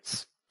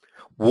brackets: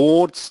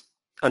 wards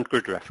and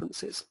grid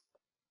references.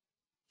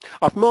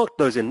 I've marked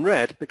those in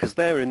red because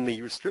they're in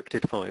the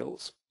restricted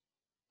files.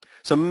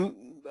 So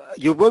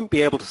you won't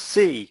be able to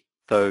see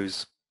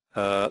those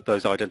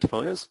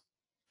identifiers,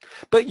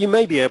 but you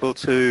may be able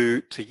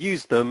to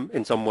use them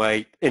in some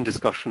way in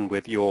discussion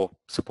with your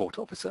support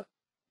officer.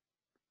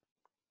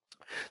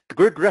 The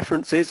grid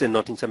references in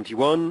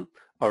 1971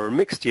 are a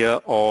mixture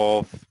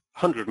of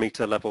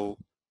 100-meter level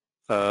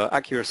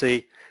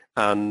accuracy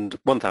and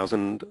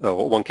 1,000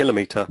 or 1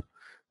 kilometer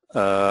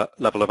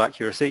level of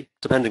accuracy,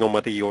 depending on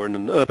whether you're in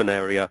an urban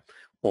area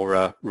or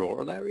a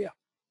rural area.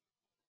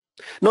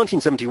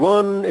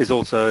 1971 is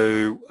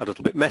also a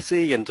little bit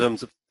messy in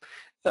terms of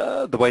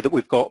the way that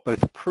we've got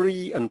both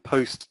pre and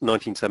post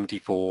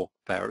 1974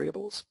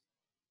 variables.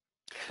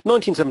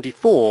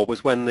 1974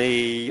 was when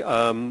the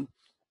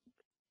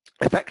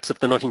effects of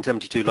the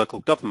 1972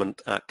 Local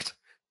Government Act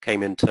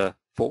came into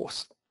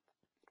force.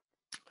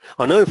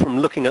 I know from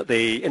looking at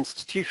the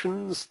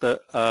institutions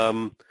that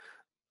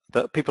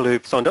that people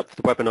who've signed up for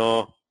the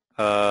webinar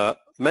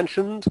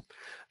mentioned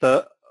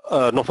that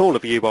not all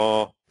of you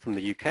are from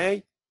the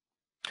UK.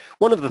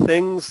 One of the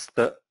things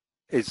that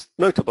is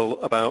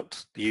notable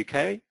about the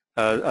UK,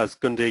 as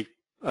Gundi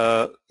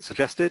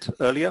suggested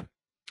earlier,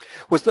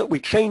 was that we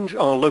change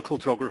our local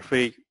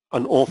geography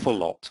an awful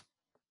lot.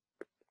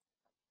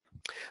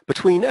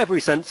 Between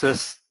every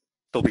census,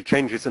 there'll be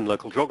changes in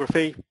local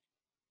geography,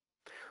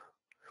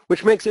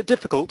 which makes it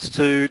difficult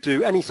to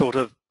do any sort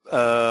of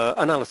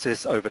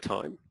analysis over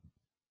time.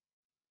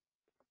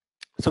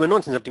 So in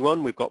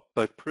 1971, we've got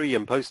both pre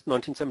and post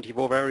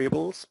 1974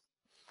 variables.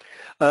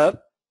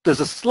 There's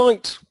a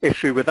slight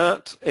issue with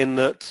that in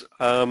that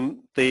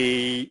I'm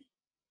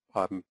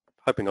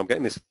hoping I'm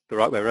getting this the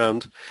right way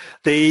around.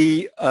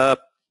 The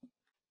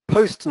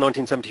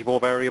post-1974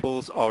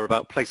 variables are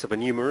about place of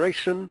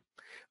enumeration,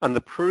 and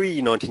the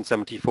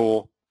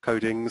pre-1974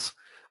 codings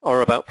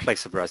are about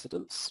place of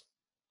residence.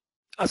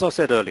 As I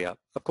said earlier,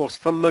 of course,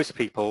 for most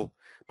people,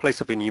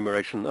 place of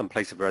enumeration and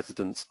place of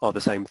residence are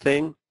the same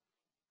thing,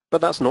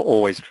 but that's not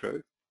always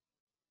true.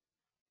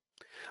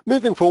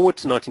 Moving forward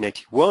to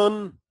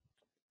 1981,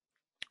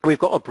 we've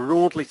got a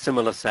broadly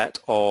similar set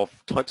of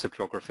types of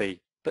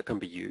geography that can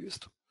be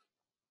used.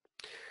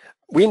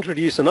 We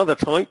introduced another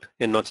type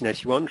in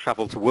 1981,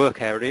 travel to work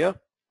area.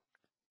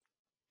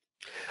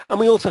 And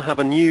we also have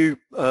a new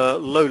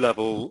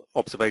low-level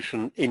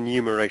observation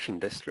enumeration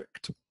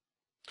district,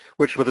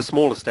 which were the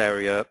smallest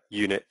area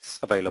units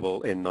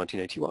available in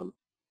 1981.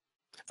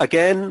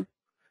 Again,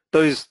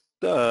 the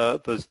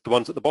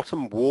ones at the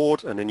bottom,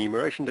 ward and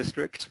enumeration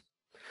district,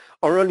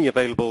 are only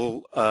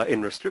available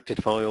in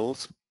restricted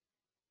files.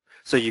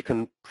 So you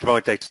can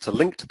provide data to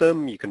link to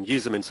them, you can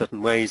use them in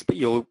certain ways, but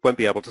you won't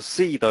be able to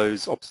see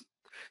those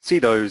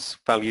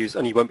values,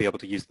 and you won't be able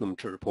to use them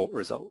to report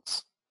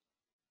results.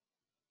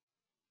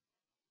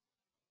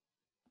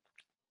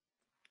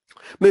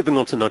 Moving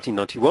on to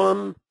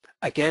 1991,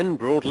 again,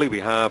 broadly, we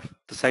have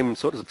the same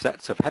sort of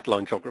sets of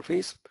headline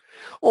geographies,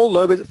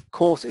 although, of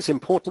course, it's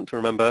important to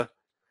remember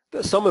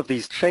that some of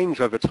these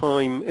change over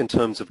time in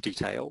terms of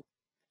detail.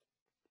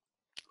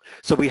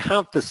 So we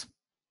have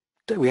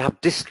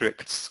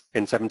districts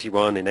in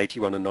 71, in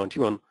 81 and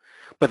 91,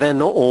 but they're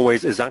not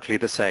always exactly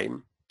the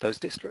same, those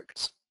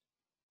districts.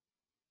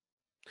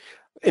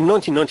 In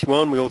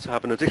 1991, we also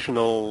have an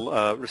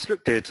additional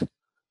restricted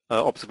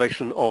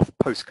observation of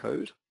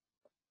postcode.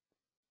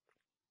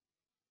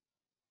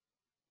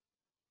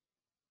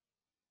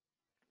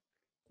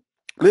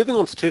 Moving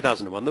on to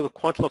 2001, there were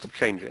quite a lot of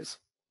changes.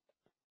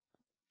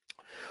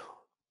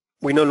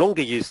 We no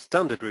longer use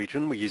standard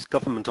region, we use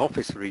government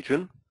office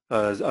region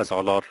as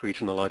our large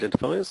regional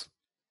identifiers.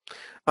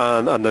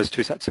 And those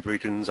two sets of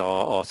regions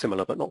are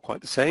similar but not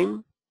quite the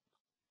same.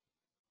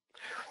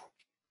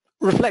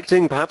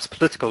 Reflecting perhaps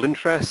political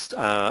interest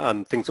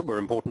and things that were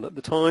important at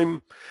the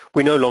time,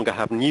 we no longer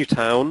have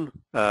Newtown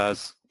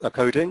as a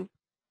coding.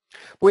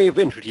 We've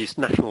introduced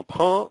national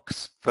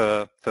parks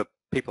for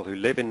people who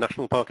live in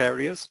national park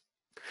areas.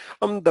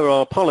 There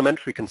are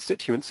parliamentary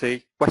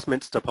constituency,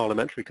 Westminster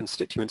parliamentary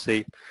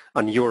constituency,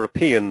 and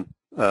European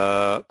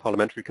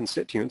parliamentary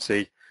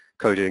constituency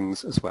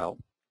codings as well.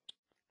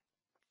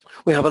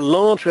 We have a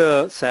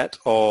larger set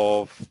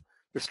of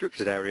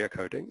restricted area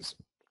codings.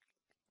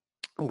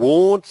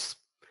 Wards,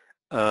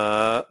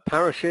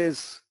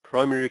 parishes,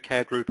 primary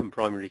care group and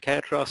primary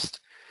care trust,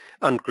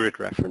 and grid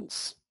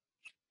reference.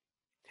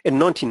 In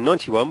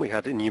 1991, we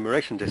had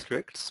enumeration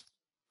districts.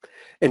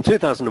 In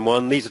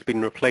 2001, these had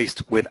been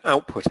replaced with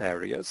output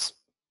areas,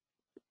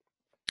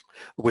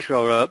 which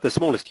are the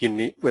smallest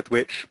unit with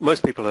which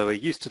most people who are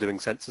used to doing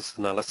census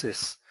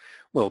analysis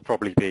will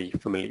probably be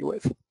familiar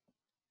with.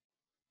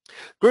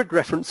 Grid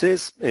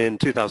references in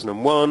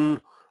 2001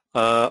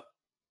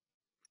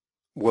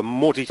 were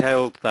more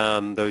detailed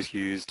than those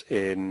used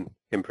in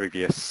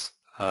previous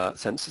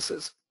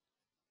censuses.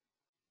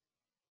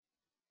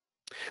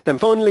 Then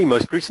finally,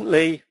 most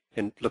recently,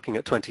 in looking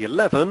at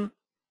 2011,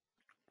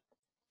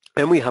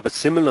 and we have a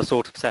similar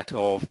sort of set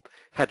of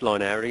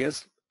headline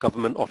areas,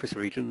 government office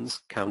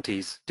regions,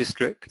 counties,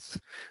 districts,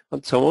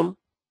 and so on.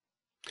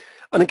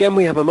 And again,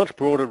 we have a much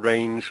broader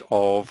range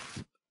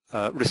of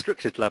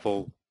restricted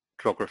level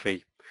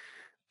geography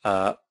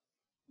that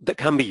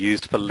can be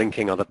used for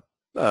linking other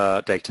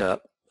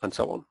data and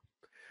so on.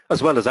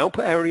 As well as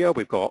output area,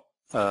 we've got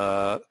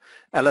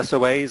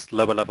LSOAs,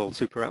 lower level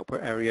super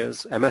output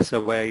areas,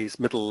 MSOAs,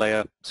 middle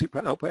layer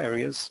super output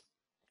areas.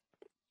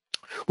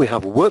 We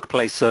have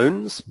workplace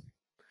zones.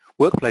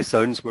 Workplace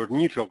zones were a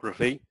new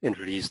geography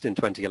introduced in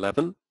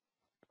 2011.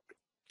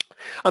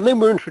 And they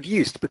were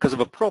introduced because of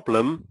a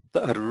problem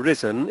that had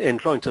arisen in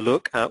trying to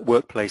look at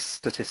workplace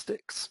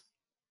statistics.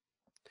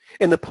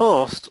 In the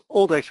past,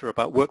 all data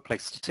about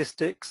workplace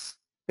statistics,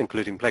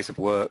 including place of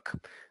work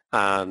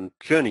and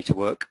journey to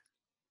work,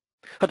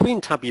 had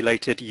been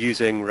tabulated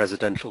using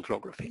residential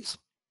geographies.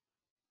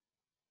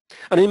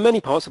 And in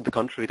many parts of the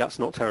country, that's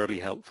not terribly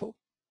helpful.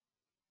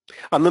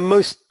 And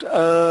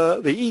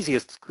the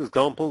easiest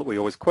example that we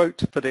always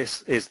quote for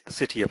this is the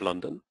City of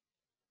London.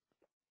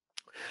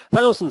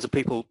 Thousands of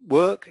people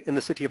work in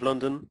the City of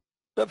London,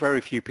 but very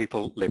few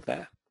people live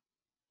there.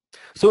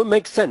 So it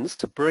makes sense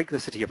to break the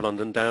City of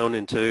London down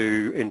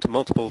into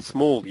multiple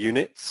small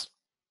units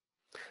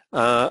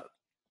and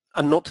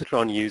not to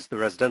try and use the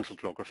residential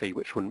geography,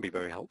 which wouldn't be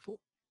very helpful.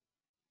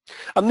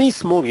 And these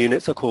small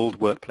units are called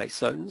workplace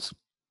zones.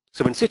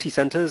 So in city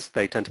centres,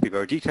 they tend to be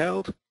very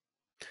detailed.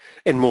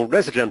 In more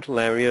residential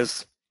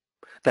areas,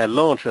 they're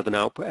larger than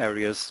output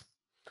areas,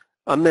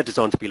 and they're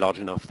designed to be large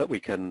enough that we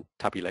can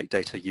tabulate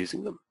data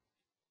using them.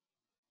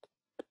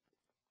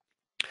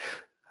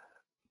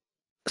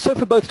 So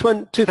for both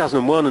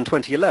 2001 and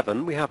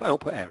 2011, we have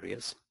output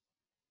areas.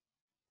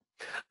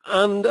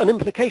 And an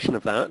implication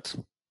of that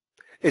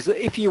is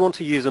that if you want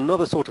to use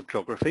another sort of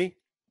geography,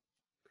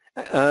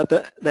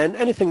 then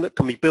anything that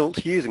can be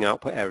built using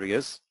output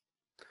areas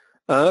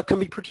can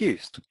be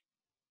produced.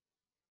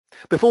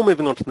 Before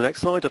moving on to the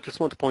next slide, I just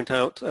want to point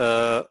out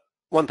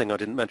one thing I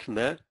didn't mention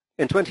there.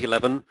 In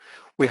 2011,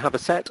 we have a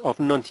set of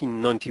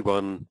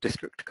 1991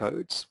 district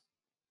codes.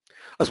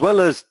 As well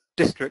as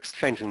districts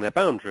changing their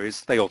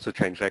boundaries, they also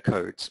change their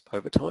codes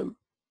over time.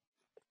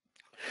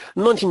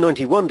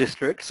 1991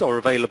 districts are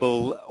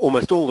available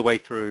almost all the way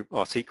through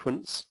our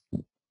sequence.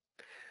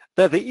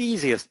 They're the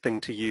easiest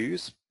thing to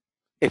use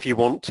if you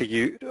want to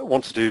do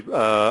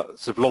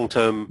sort of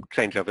long-term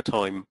change over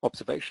time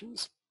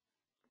observations.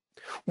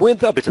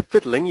 With a bit of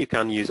fiddling, you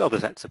can use other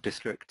sets of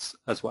districts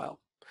as well,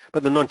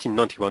 but the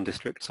 1991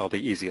 districts are the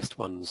easiest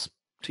ones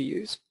to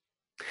use.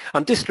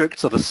 And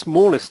districts are the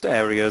smallest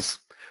areas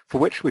for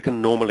which we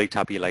can normally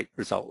tabulate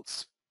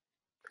results.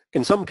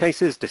 In some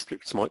cases,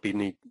 districts might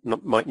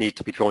need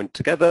to be joined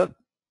together,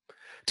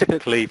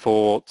 typically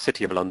for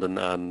City of London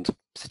and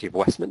City of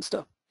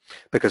Westminster,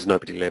 because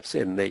nobody lives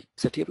in the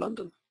City of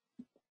London.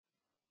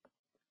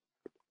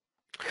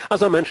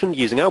 As I mentioned,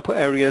 using output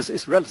areas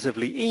is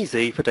relatively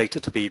easy for data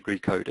to be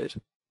recoded.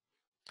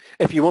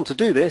 If you want to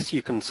do this,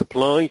 you can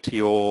supply to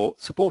your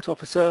support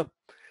officer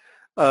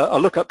a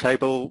lookup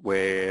table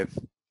with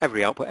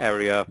every output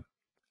area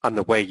and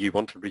the way you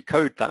want to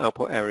recode that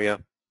output area,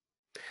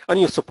 and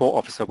your support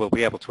officer will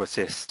be able to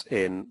assist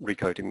in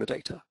recoding the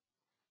data.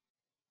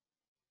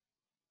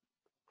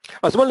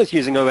 As well as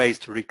using OAs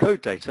to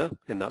recode data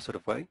in that sort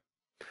of way,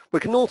 we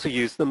can also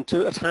use them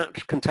to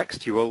attach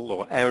contextual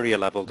or area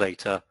level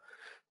data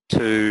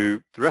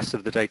to the rest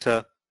of the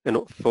data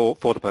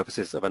for the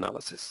purposes of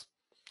analysis.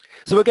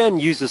 So again,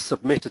 users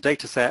submit a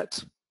data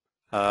set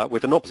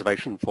with an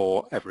observation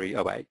for every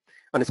OA,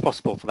 and it's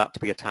possible for that to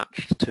be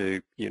attached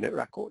to unit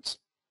records.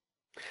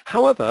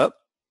 However,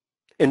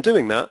 in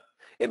doing that,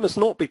 it must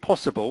not be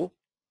possible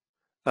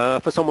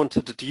for someone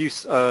to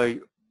deduce a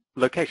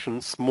location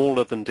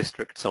smaller than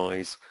district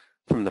size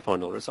from the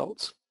final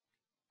results.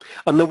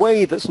 And the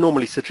way that's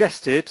normally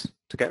suggested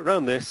to get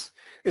around this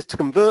is to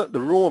convert the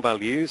raw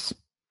values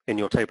in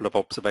your table of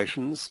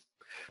observations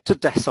to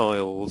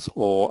deciles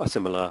or a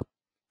similar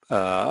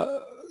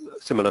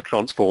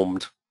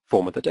transformed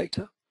form of the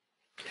data.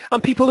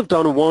 And people have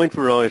done a wide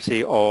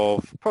variety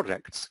of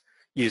projects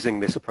using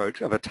this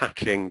approach of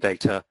attaching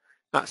data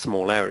at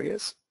small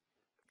areas.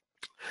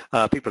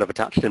 People have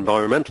attached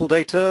environmental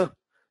data,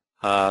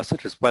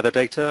 such as weather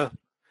data.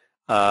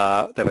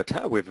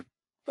 We've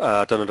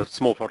done a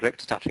small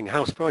project attaching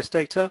house price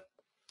data,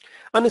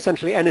 and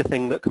essentially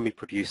anything that can be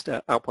produced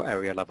at output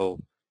area level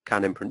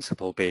can in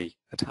principle be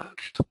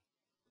attached.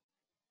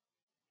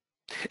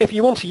 If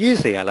you want to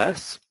use the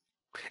LS,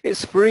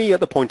 it's free at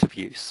the point of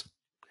use,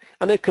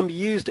 and it can be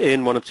used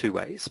in one of two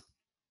ways.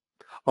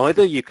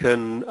 Either you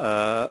can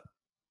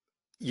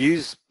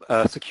use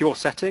a secure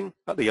setting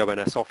at the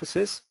ONS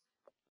offices,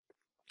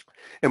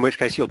 in which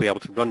case you'll be able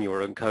to run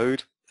your own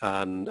code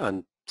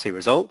and see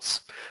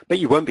results, but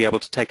you won't be able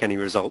to take any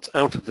results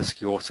out of the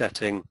secure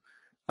setting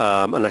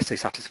unless they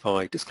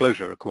satisfy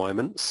disclosure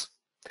requirements.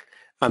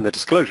 And the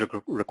disclosure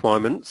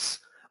requirements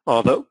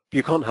are that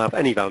you can't have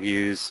any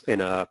values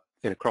in a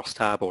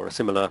crosstab or a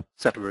similar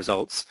set of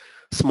results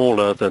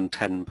smaller than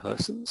 10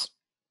 persons.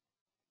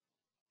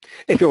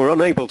 If you're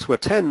unable to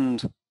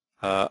attend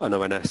an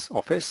ONS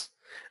office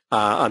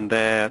and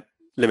they're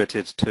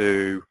limited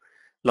to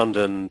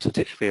London, to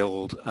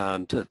Titchfield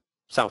and to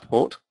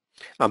Southport,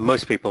 and for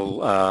most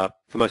people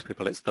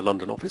it's the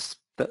London office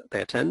that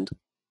they attend.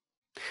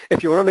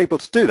 If you're unable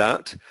to do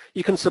that,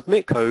 you can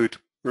submit code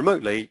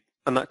remotely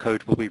and that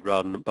code will be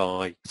run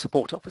by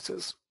support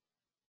officers.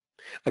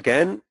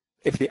 Again,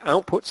 if the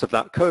outputs of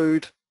that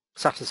code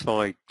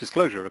satisfy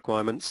disclosure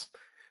requirements,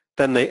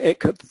 then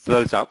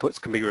those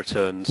outputs can be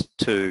returned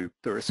to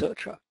the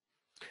researcher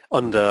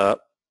under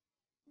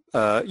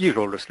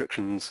usual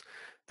restrictions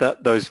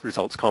that those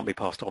results can't be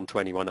passed on to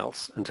anyone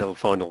else until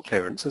final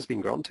clearance has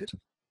been granted.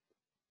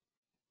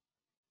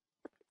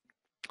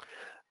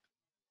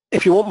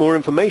 If you want more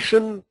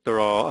information, there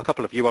are a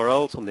couple of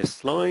URLs on this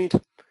slide: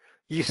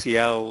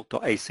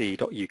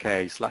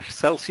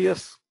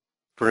 ucl.ac.uk/Celsius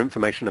for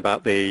information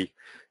about the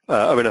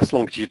ONS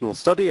Longitudinal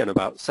Study and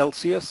about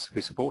Celsius,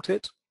 who support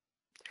it,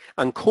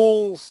 and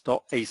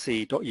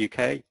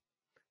calls.ac.uk,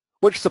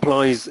 which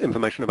supplies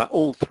information about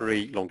all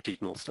 3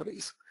 longitudinal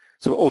studies.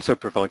 So it also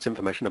provides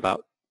information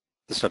about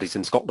the studies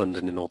in Scotland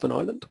and in Northern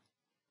Ireland.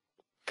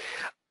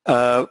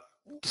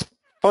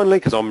 Finally,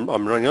 because I'm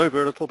running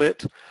over a little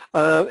bit,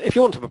 if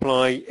you want to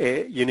apply,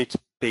 you need to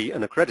be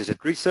an accredited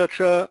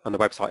researcher, and the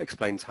website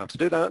explains how to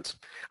do that,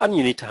 and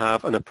you need to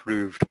have an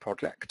approved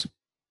project.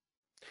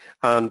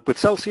 And with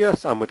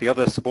Celsius and with the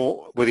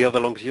other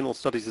longitudinal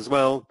studies as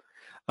well,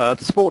 the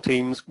support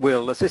teams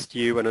will assist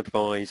you and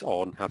advise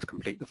on how to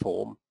complete the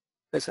form,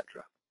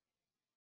 etc.